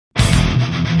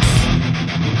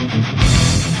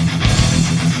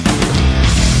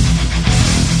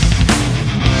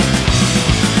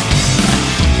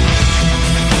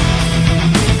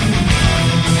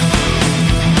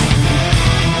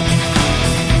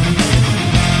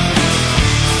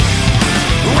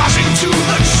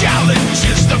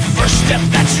step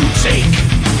that you take.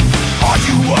 Are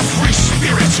you a free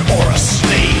spirit or a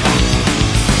slave?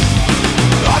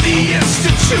 Are the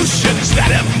institutions that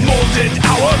have molded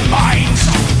our minds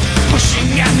pushing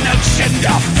an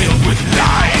agenda filled with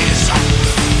lies?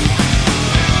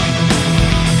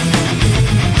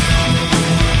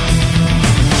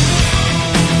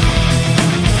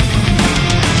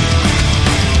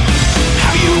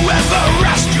 Have you ever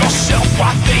asked yourself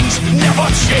why things never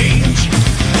change?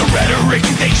 The rhetoric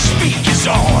they speak is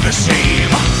all the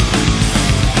same.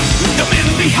 The men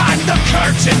behind the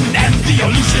curtain and the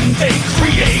illusion they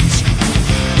create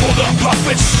pull the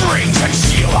puppet strings and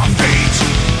seal our fate.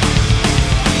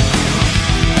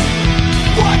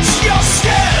 What's your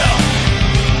step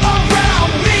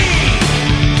around me?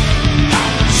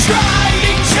 I'm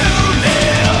trying to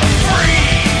live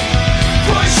free.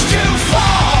 Push too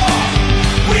far,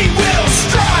 we will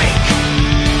strike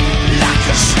like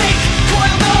a snake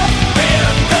coiled up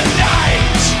in the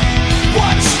night.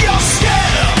 What's your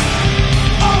step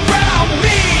around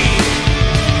me?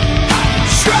 I'm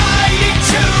trying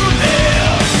to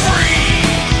live free.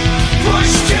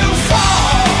 Push too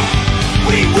far,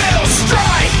 we will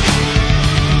strike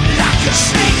like a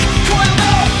snake coiled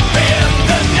up in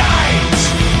the night.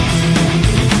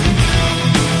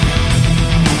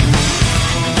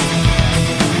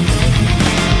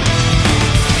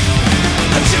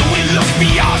 Until we look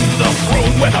beyond the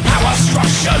throne where the power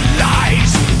structure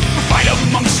lies, we fight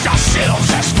amongst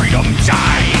ourselves as freedom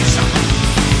dies.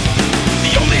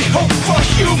 The only hope for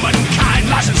humankind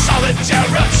lies in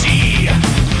solidarity.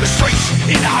 The strength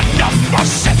in our numbers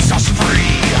sets us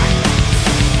free.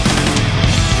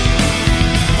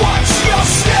 What's your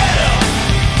step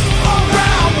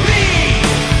around me?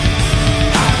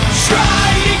 I'm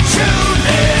trying to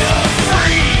live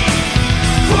free.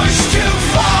 Push too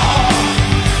far,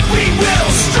 we will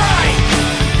strike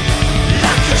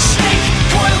like a snake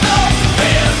coiled up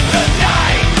in the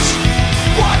night.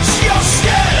 What's your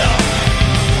step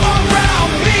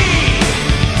around me?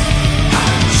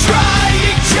 I'm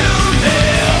trying to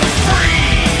live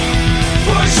free.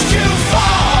 Push too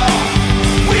far,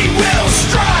 we will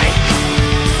strike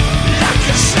like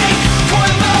a snake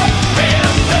coiled up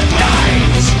in the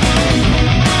night.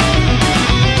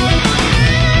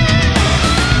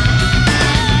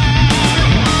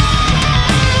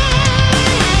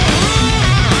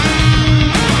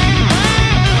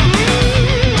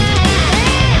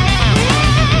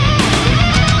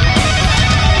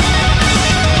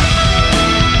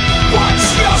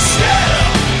 What's your step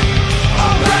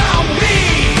around me?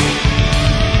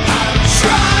 I'm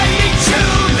trying to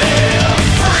live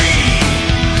free.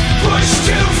 Push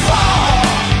too far,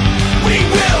 we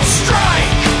will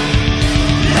strike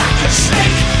like a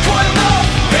snake coiled up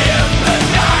in the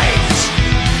night.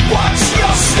 What's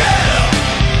your step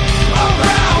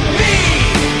around me?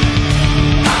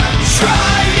 I'm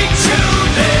trying to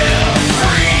live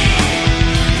free.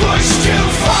 Push too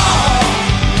far,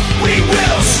 we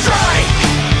will strike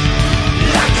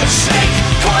like a snake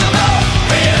coiled up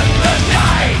in the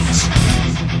night.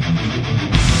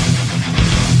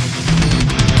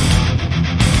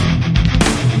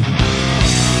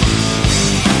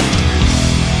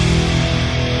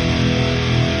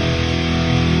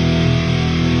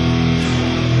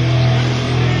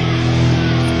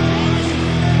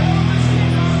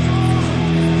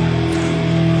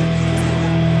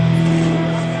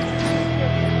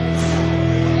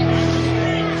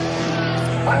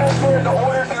 Understand the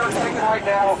orders you are taking right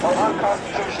now are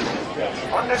unconstitutional.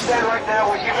 Understand right now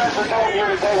what you guys are doing here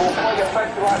today will play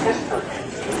effect throughout history.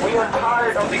 We are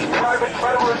tired of these private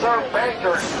Federal Reserve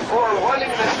bankers who are running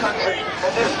this country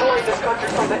and destroying this country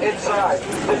from the inside.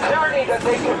 The tyranny that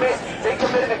they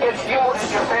committed against you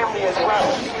and your family as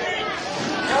well.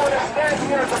 You understand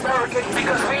here as Americans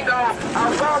because we know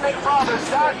our founding fathers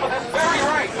died for this very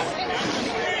right.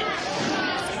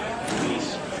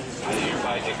 I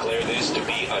hereby declare this to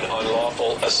be an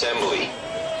unlawful assembly.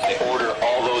 I order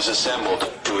all those assembled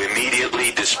to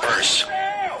immediately disperse.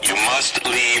 You must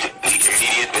leave the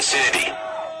immediate vicinity.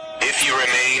 If you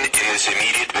remain in this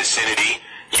immediate vicinity,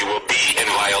 you will be in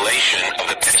violation of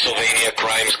the Pennsylvania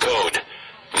Crimes Code,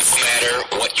 no matter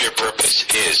what your purpose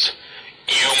is.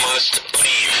 You must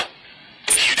leave.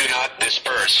 If you do not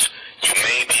disperse, you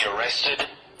may be arrested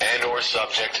and/or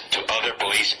subject to other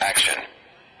police action.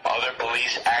 Other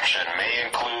police action may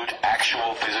include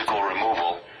actual physical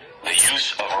removal, the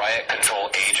use of riot control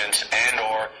agents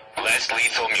and/or less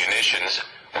lethal munitions,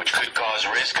 which could cause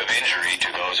risk of injury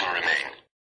to those who remain.